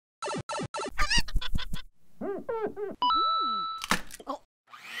Oh.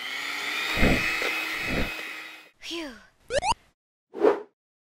 Phew.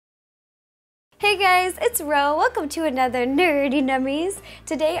 Hey guys, it's Ro. Welcome to another Nerdy Nummies.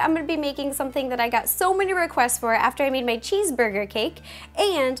 Today I'm going to be making something that I got so many requests for after I made my cheeseburger cake,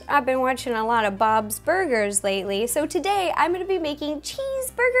 and I've been watching a lot of Bob's Burgers lately, so today I'm going to be making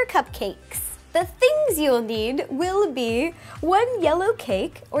cheeseburger cupcakes. The things you'll need will be one yellow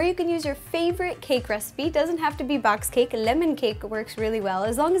cake, or you can use your favorite cake recipe. It doesn't have to be box cake. Lemon cake works really well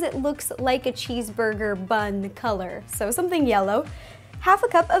as long as it looks like a cheeseburger bun color, so something yellow. Half a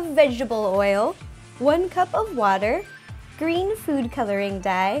cup of vegetable oil, 1 cup of water, green food coloring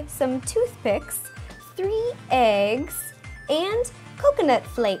dye, some toothpicks, 3 eggs, and coconut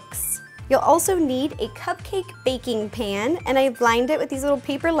flakes. You'll also need a cupcake baking pan, and I've lined it with these little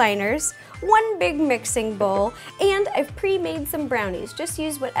paper liners, 1 big mixing bowl, and I've pre-made some brownies. Just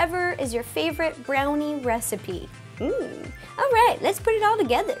use whatever is your favorite brownie recipe. All right, let's put it all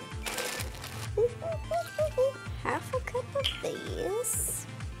together. Half a cup of this.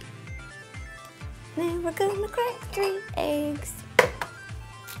 Then we're gonna crack 3 eggs.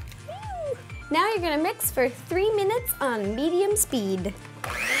 Woo. Now you're gonna mix for 3 minutes on medium speed.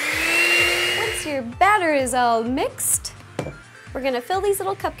 Once your batter is all mixed, we're gonna fill these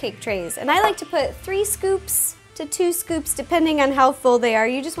little cupcake trays. And I like to put 3 scoops to 2 scoops depending on how full they are.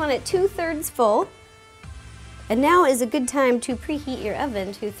 You just want it 2/3 full. And now is a good time to preheat your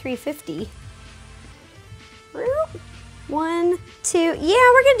oven to 350. 1, 2,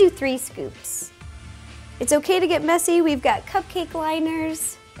 yeah, we're gonna do 3 scoops. It's okay to get messy. We've got cupcake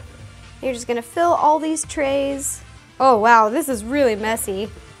liners. You're just gonna fill all these trays. Oh wow, this is really messy.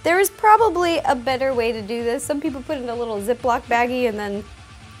 There is probably a better way to do this. Some people put in a little Ziploc baggie and then,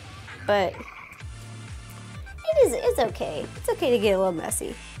 but it's okay. It's okay to get a little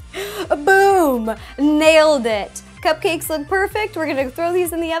messy. Boom, nailed it. Cupcakes look perfect. We're gonna throw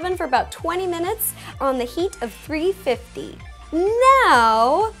these in the oven for about 20 minutes on the heat of 350.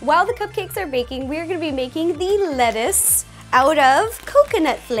 Now, while the cupcakes are baking, we're gonna be making the lettuce out of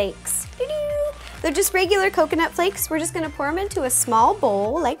coconut flakes. They're just regular coconut flakes. We're just gonna pour them into a small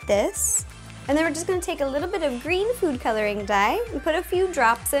bowl like this. And then we're just gonna take a little bit of green food coloring dye and put a few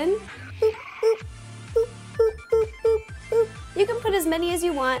drops in. Boop, boop, boop, boop, boop, boop, boop. You can put as many as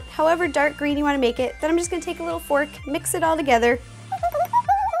you want, however dark green you want to make it. Then I'm just going to take a little fork, mix it all together.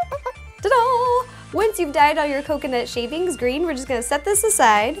 Ta-da! Once you've dyed all your coconut shavings green, we're just going to set this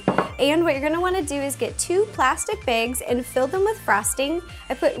aside. And what you're going to want to do is get 2 plastic bags and fill them with frosting.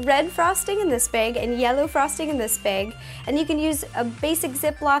 I put red frosting in this bag and yellow frosting in this bag. And you can use a basic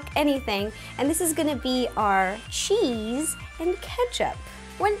Ziploc, anything. And this is going to be our cheese and ketchup.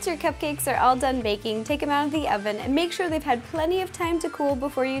 Once your cupcakes are all done baking, take them out of the oven and make sure they've had plenty of time to cool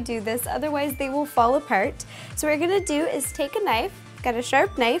before you do this, otherwise they will fall apart. So what you're gonna do is take a knife, got a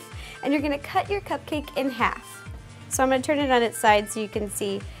sharp knife, and you're gonna cut your cupcake in half. So I'm gonna turn it on its side so you can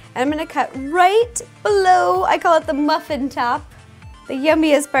see. And I'm gonna cut right below, I call it the muffin top, the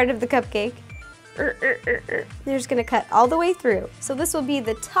yummiest part of the cupcake. You're just gonna cut all the way through. So this will be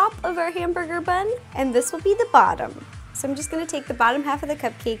the top of our hamburger bun, and this will be the bottom. So I'm just gonna take the bottom half of the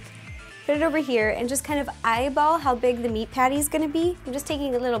cupcake, put it over here, and just kind of eyeball how big the meat patty is gonna be. I'm just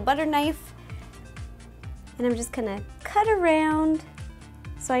taking a little butter knife, and I'm just gonna cut around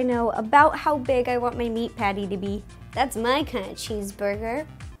so I know about how big I want my meat patty to be. That's my kind of cheeseburger.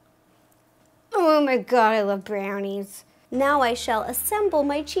 Oh my God, I love brownies. Now I shall assemble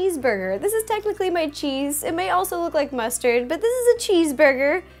my cheeseburger. This is technically my cheese. It may also look like mustard, but this is a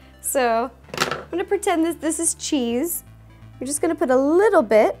cheeseburger. So I'm gonna pretend this is cheese. You're just gonna put a little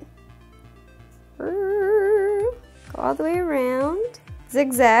bit. Go all the way around.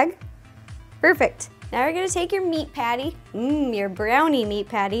 Zigzag. Perfect. Now you're gonna take your meat patty, your brownie meat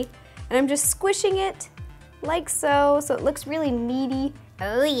patty, and I'm just squishing it like so it looks really meaty.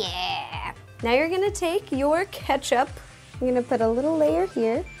 Oh yeah. Now you're gonna take your ketchup. I'm gonna put a little layer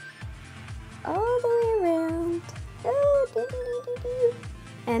here, all the way around.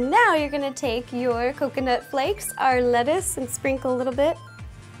 And now you're gonna take your coconut flakes, our lettuce, and sprinkle a little bit.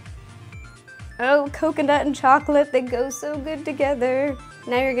 Oh, coconut and chocolate, they go so good together.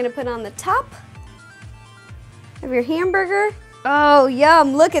 Now you're gonna put on the top of your hamburger. Oh,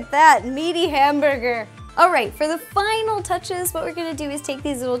 yum, look at that, meaty hamburger. All right, for the final touches, what we're gonna do is take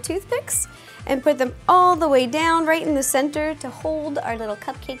these little toothpicks and put them all the way down right in the center to hold our little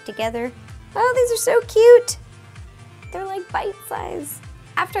cupcake together. Oh, these are so cute. They're like bite size.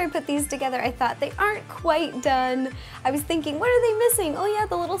 After I put these together, I thought they aren't quite done. I was thinking, what are they missing? Oh yeah,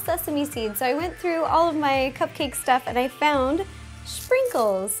 the little sesame seeds. So I went through all of my cupcake stuff and I found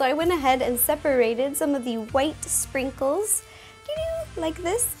sprinkles. So I went ahead and separated some of the white sprinkles like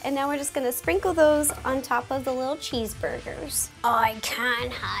this, and now we're just gonna sprinkle those on top of the little cheeseburgers. I can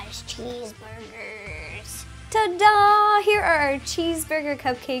has cheeseburgers. Ta-da! Here are our cheeseburger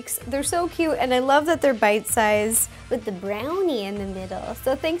cupcakes. They're so cute, and I love that they're bite-sized with the brownie in the middle.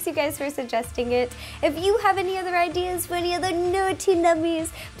 So thanks you guys for suggesting it. If you have any other ideas for any other naughty nummies,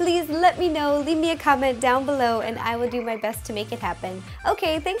 please let me know. Leave me a comment down below, and I will do my best to make it happen.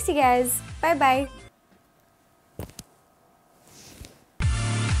 Okay, thanks you guys. Bye-bye.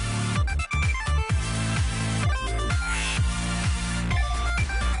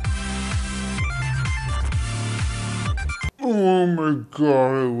 Oh my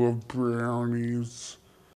god, I love brownies.